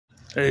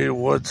Hey,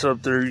 what's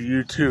up there,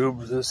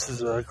 YouTube? This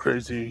is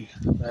Crazy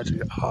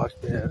Magic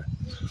Hawkman.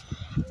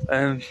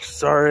 And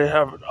sorry I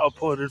haven't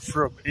uploaded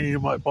from any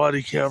of my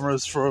body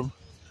cameras from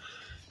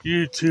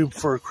YouTube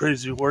for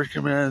Crazy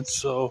Working Man,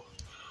 so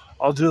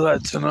I'll do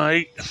that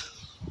tonight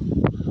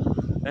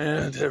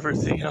and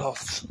everything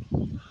else.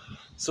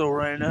 So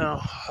right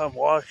now I'm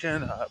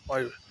walking.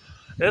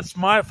 It's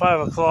my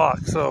 5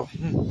 o'clock, so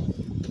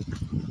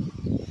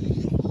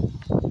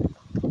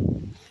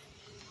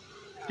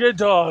good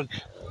dog.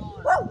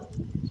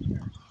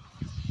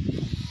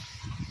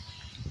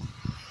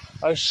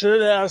 I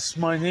should ask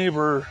my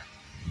neighbor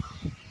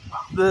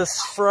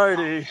this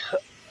Friday.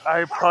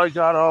 I probably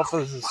got off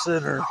as a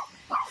sinner.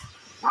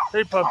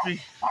 Hey,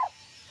 puppy.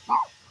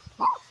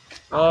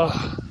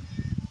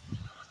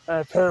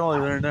 Apparently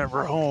they're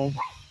never home.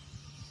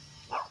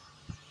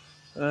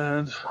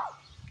 And,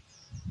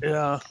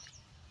 yeah.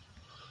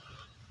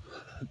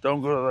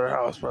 Don't go to their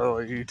house, by the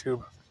way,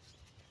 YouTube.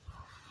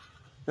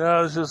 Yeah,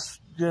 I was just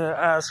gonna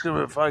ask them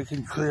if I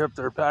can clean up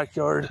their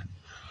backyard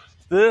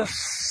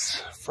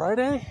this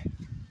Friday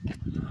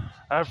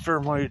after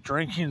my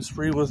drinking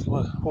spree with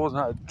my, well,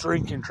 not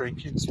drinking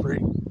spree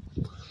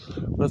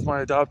with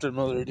my adopted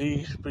mother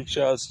D. Big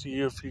shout outs to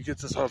you if you get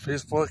this on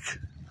Facebook.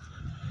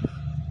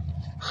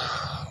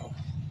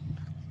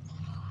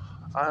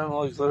 I'm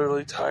like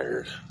literally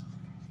tired.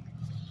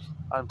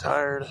 I'm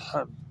tired.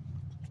 I'm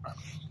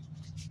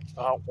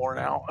about worn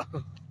out.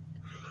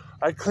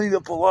 I cleaned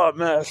up a lot of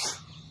mess.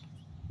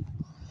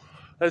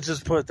 Let's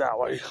just put it that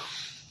way.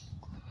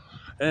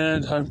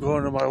 And I'm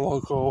going to my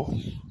local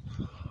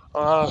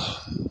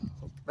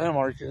man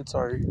market,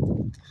 sorry.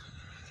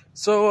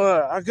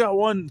 So I got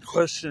one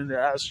question to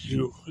ask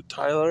you,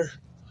 Tyler.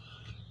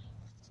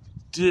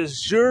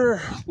 Does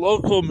your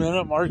local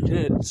minute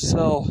market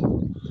sell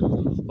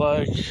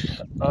like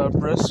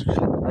brisk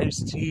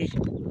iced tea?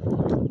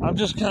 I'm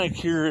just kind of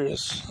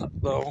curious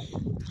though.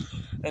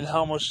 And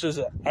how much does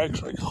it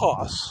actually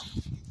cost?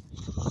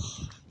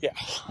 Yeah.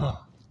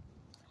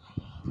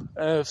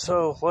 And if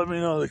so, let me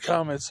know in the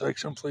comment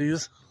section,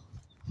 please.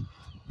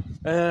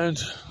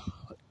 And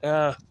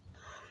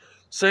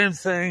same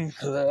thing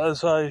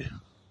as I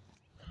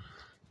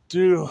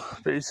do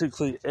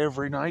basically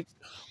every night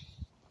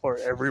or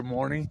every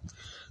morning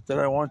that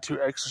I want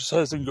to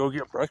exercise and go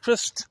get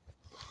breakfast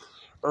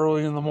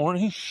early in the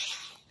morning.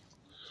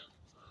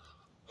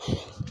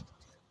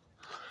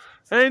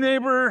 Hey,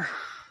 neighbor.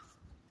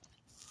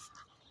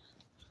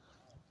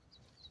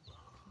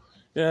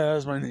 Yeah,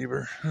 that's my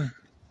neighbor.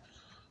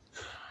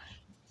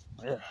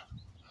 Yeah.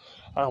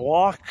 I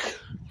walk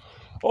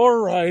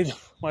or ride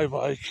my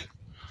bike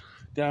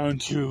down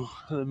to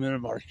the minute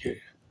market.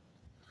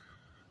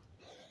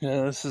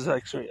 Yeah, this is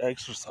actually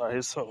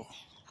exercise, so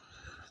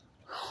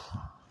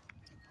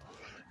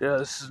yeah,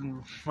 this is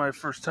my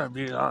first time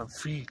being on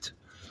feet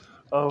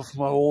of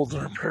my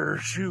older pair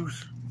of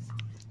shoes.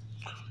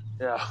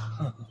 Yeah.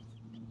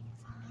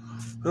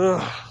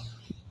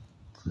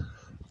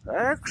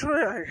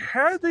 Actually, I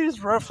had these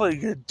roughly a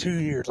good 2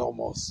 years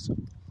almost.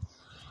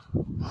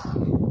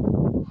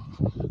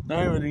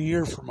 Not even a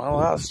year for my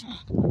last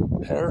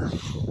pair.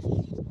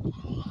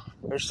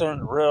 They're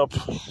starting to rip.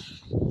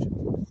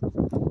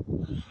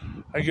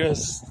 I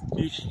guess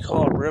you can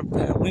call it Rip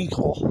Van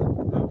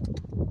Winkle.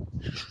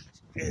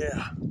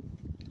 Yeah.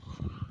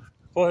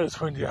 Boy, it's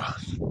windy out.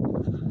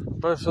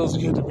 But it feels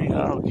good to me.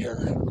 I don't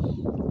care.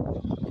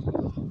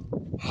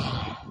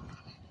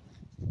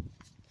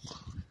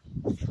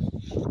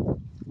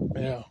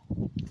 Yeah.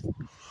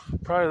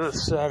 Probably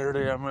this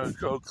Saturday I'm going to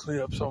go clean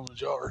up someone's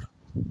yard.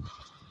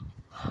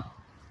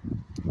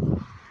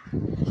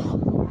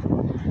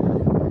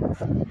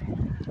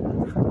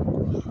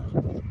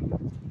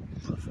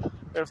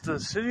 If the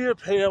city of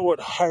Paya would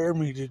hire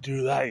me to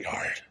do that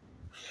yard,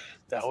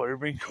 that would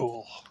have been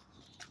cool.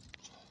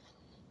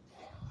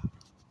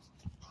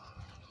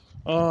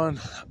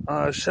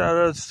 Shout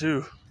outs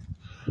to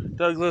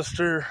Doug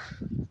Lister,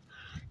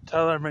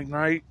 Tyler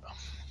McKnight,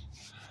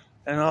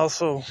 and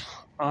also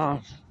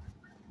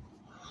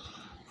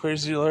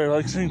Crazy Larry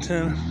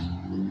Lexington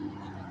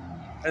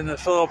and the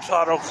Phillips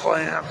Auto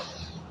clan.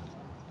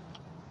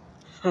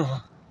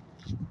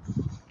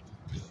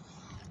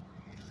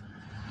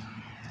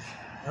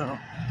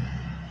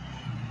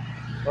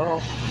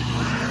 Well,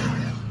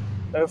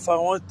 if I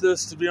want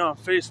this to be on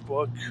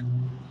Facebook,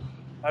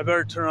 I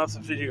better turn off the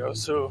video.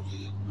 So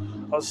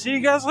I'll see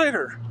you guys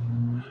later.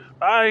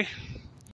 Bye.